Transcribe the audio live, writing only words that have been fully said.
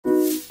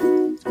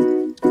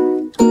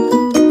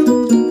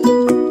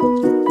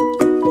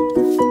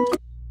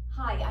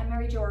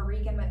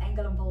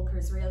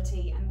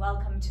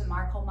to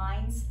Marco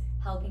Minds,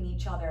 Helping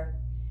Each Other.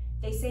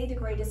 They say the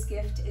greatest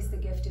gift is the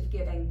gift of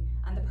giving,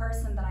 and the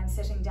person that I'm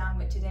sitting down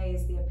with today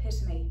is the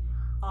epitome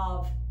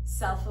of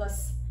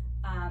selfless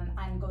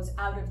and goes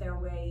out of their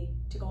way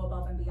to go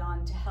above and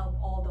beyond to help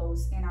all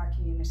those in our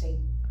community.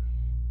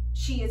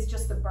 She is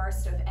just the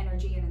burst of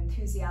energy and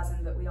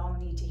enthusiasm that we all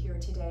need to hear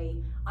today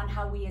on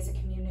how we as a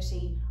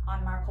community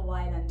on Marco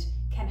Island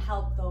can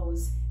help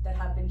those that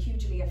have been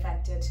hugely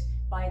affected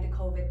by the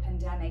COVID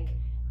pandemic,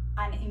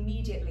 and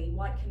immediately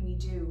what can we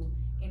do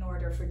in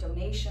order for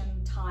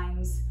donation,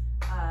 times,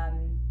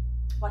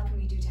 what can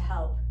we do to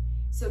help?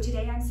 So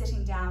today I'm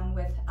sitting down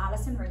with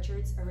Allyson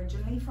Richards,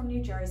 originally from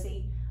New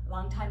Jersey,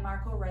 longtime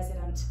Marco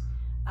resident.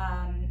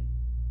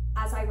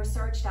 As I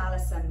researched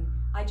Allyson,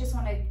 I just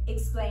want to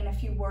explain a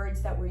few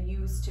words that were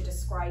used to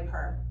describe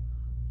her.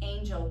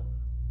 Angel,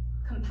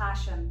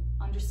 compassion,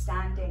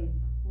 understanding,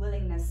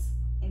 willingness,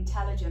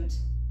 intelligent,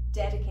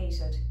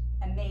 dedicated,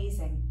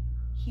 amazing,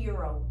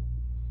 hero.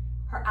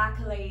 Her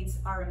accolades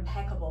are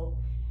impeccable,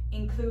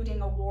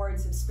 including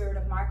awards of Spirit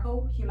of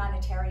Marco,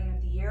 Humanitarian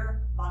of the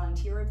Year,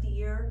 Volunteer of the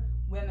Year,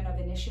 Women of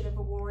Initiative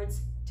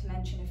Awards, to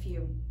mention a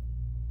few.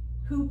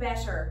 Who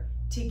better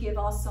to give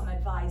us some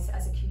advice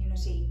as a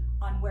community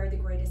on where the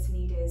greatest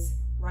need is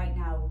right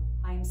now?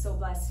 I am so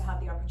blessed to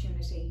have the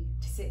opportunity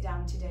to sit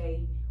down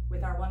today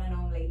with our one and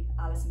only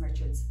Allyson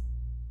Richards.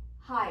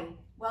 Hi,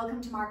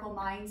 welcome to Marco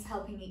Minds,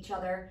 Helping Each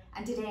Other,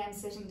 and today I'm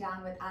sitting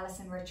down with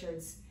Allyson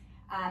Richards.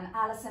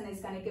 Allyson is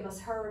going to give us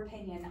her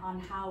opinion on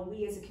how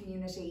we as a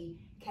community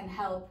can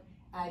help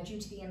due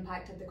to the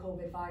impact of the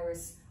COVID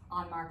virus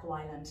on Marco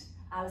Island.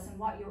 Allyson,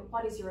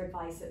 what is your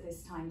advice at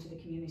this time to the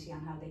community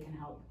on how they can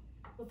help?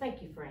 Well,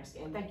 thank you for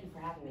asking, and thank you for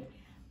having me.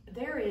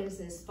 There is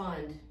this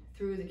fund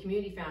through the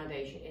Community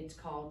Foundation. It's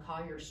called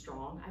Collier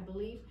Strong, I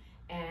believe,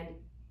 and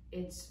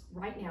it's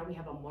right now we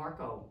have a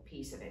Marco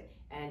piece of it,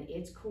 and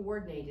it's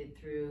coordinated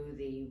through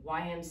the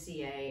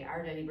YMCA,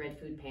 Our Daily Bread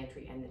Food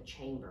Pantry, and the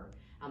Chamber.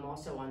 I'm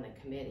also on the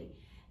committee,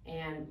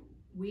 and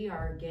we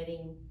are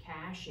getting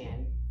cash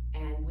in,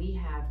 and we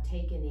have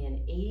taken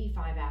in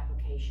 85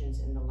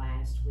 applications in the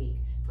last week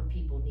for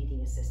people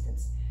needing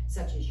assistance,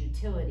 such as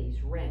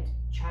utilities, rent,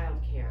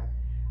 childcare.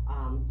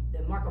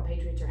 The Marco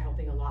Patriots are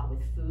helping a lot with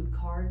food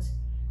cards.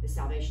 The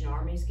Salvation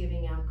Army is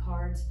giving out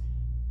cards.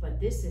 But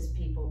these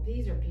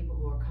are people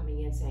who are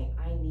coming in saying,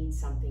 I need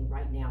something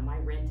right now. My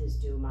rent is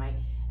due,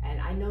 and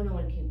I know no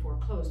one can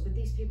foreclose, but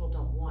these people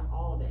don't want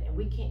all of it. And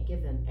we can't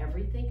give them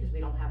everything because we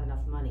don't have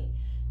enough money.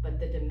 But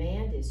the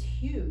demand is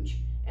huge.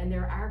 And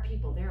there are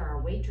people, there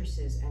are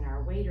waitresses and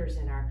our waiters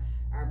and our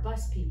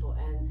bus people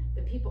and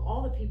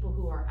all the people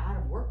who are out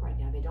of work right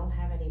now. They don't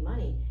have any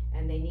money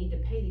and they need to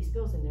pay these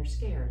bills and they're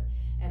scared.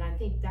 And I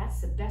think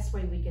that's the best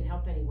way we can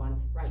help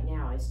anyone right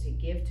now is to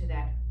give to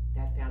that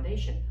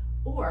foundation.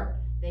 Or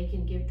they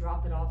can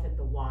drop it off at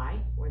the Y,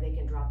 or they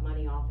can drop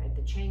money off at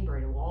the Chamber.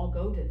 It will all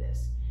go to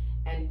this.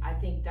 And I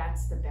think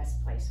that's the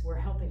best place. We're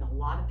helping a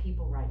lot of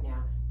people right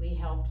now. We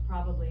helped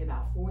probably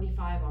about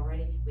 45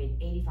 already. We had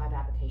 85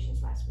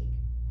 applications last week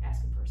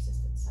asking for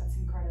assistance. That's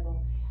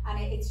incredible. And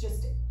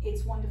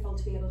it's wonderful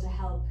to be able to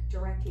help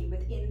directly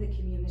within the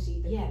community,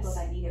 the Yes. people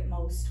that need it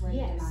most, where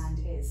Yes. the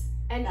demand is.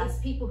 And it's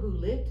people who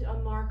lived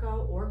on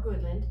Marco or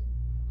Goodland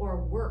or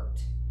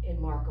worked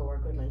in Marco or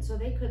Goodland. So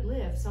they could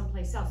live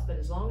someplace else, but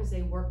as long as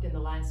they worked in the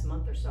last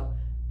month or so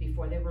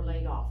before they were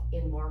laid off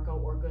in Marco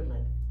or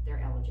Goodland,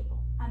 they're eligible.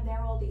 And there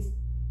are all these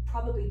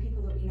probably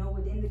people that we know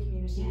within the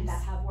community Yes.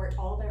 that have worked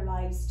all their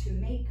lives to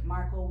make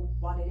Marco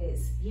what it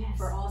is. Yes.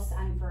 For us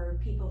and for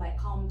people that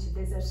come to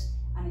visit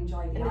and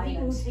enjoy the And the island.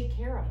 people who take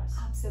care of us.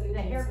 Absolutely. The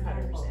it's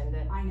haircutters incredible.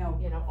 and I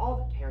know.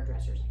 all the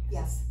hairdressers, I guess.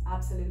 Yes,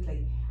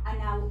 absolutely. And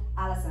now,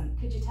 Allyson,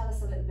 could you tell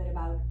us a little bit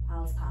about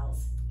Al's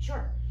Pals?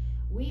 Sure.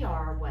 We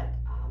are what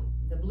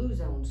the Blue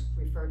Zones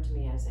referred to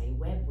me as a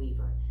web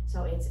weaver.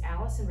 So it's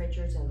Allyson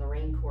Richards and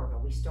Lorraine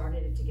Corva. We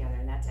started it together,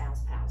 and that's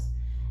Al's Pals.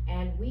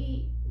 And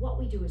what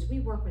we do is we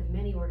work with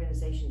many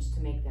organizations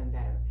to make them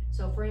better.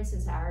 So for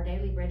instance, Our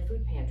Daily Bread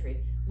Food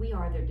Pantry, we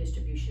are their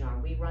distribution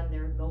arm. We run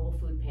their mobile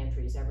food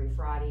pantries every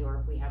Friday, or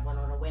if we have one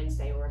on a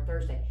Wednesday or a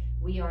Thursday.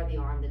 We are the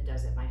arm that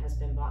does it. My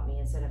husband bought me,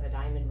 instead of a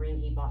diamond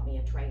ring, he bought me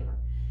a trailer.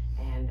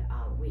 And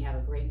we have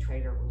a great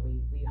trailer where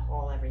we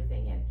haul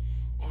everything in.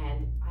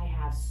 And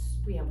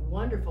we have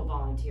wonderful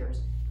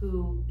volunteers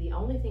who, the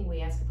only thing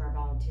we ask of our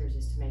volunteers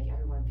is to make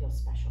everyone feel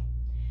special.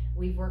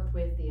 We've worked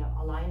with the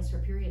Alliance for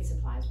Period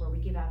Supplies, where we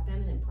give out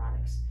feminine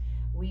products.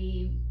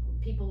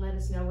 People let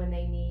us know when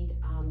they need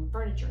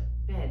furniture,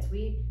 beds.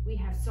 We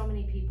have so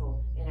many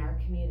people in our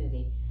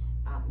community,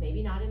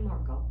 maybe not in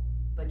Marco,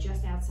 but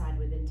just outside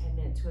within 10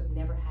 minutes, who have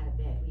never had a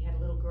bed. We had a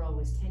little girl who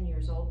was 10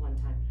 years old one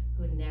time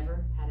who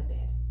never had a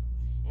bed.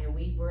 And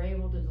we were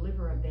able to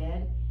deliver a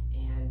bed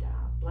and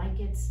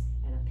blankets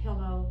and a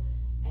pillow.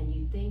 And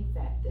you'd think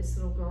that this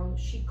little girl,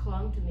 she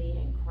clung to me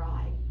and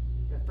cried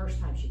the first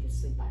time she could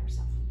sleep by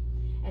herself.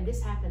 And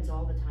this happens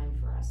all the time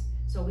for us.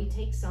 So we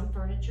take some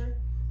furniture,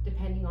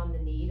 depending on the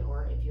need,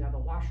 or if you have a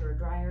washer or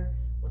dryer,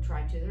 we'll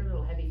try to. They're a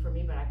little heavy for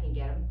me, but I can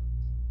get them.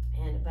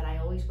 But I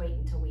always wait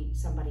until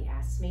somebody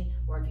asks me,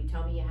 or if you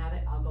tell me you have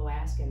it, I'll go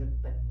ask,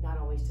 but not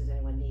always does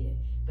anyone need it.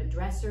 But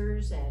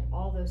dressers and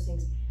all those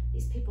things,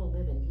 these people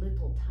live in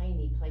little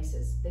tiny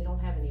places. They don't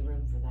have any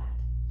room for that.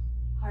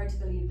 Hard to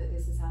believe that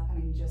this is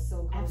happening just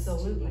so close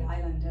to the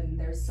island, and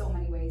there's so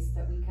many ways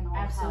that we can all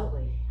help.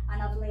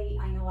 And of late,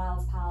 I know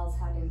Al's Pals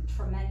had a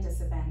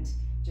tremendous event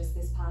just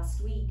this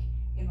past week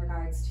in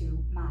regards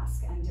to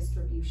mask and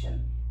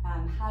distribution.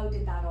 How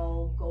did that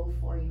all go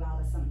for you,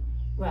 Allyson?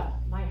 Well,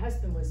 my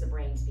husband was the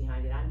brains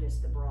behind it. I'm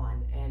just the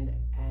brawn, and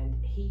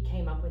he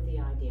came up with the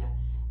idea.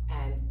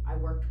 And I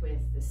worked with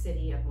the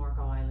city of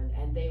Marco Island,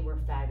 and they were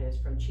fabulous.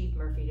 From Chief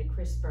Murphy to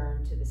Chris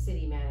Byrne to the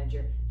city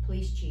manager,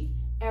 police chief,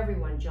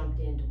 everyone jumped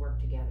in to work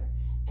together.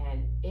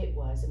 And it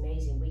was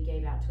amazing. We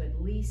gave out to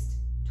at least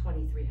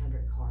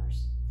 2,300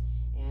 cars.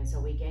 And so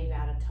we gave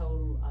out a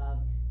total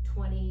of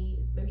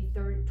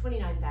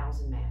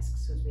 29,000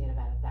 masks, because we had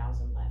about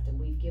 1,000 left. And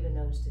we've given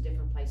those to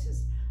different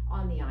places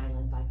on the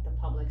island, like the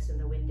Publix and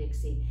the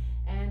Winn-Dixie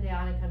and the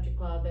Island Country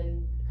Club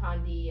and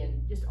Condi,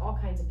 and just all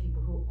kinds of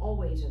people who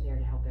always are there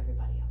to help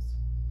everybody else.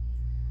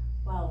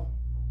 Well,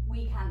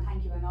 we can't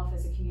thank you enough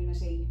as a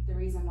community. The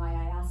reason why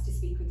I asked to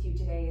speak with you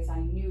today is I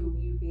knew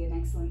you'd be an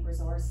excellent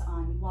resource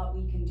on what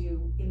we can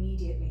do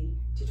immediately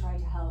to try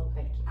to help.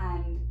 Thank you.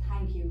 And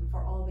thank you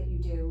for all that you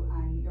do,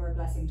 and you're a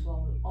blessing to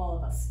all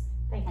of us.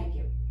 Thank you. Thank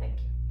you. Thank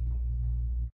you.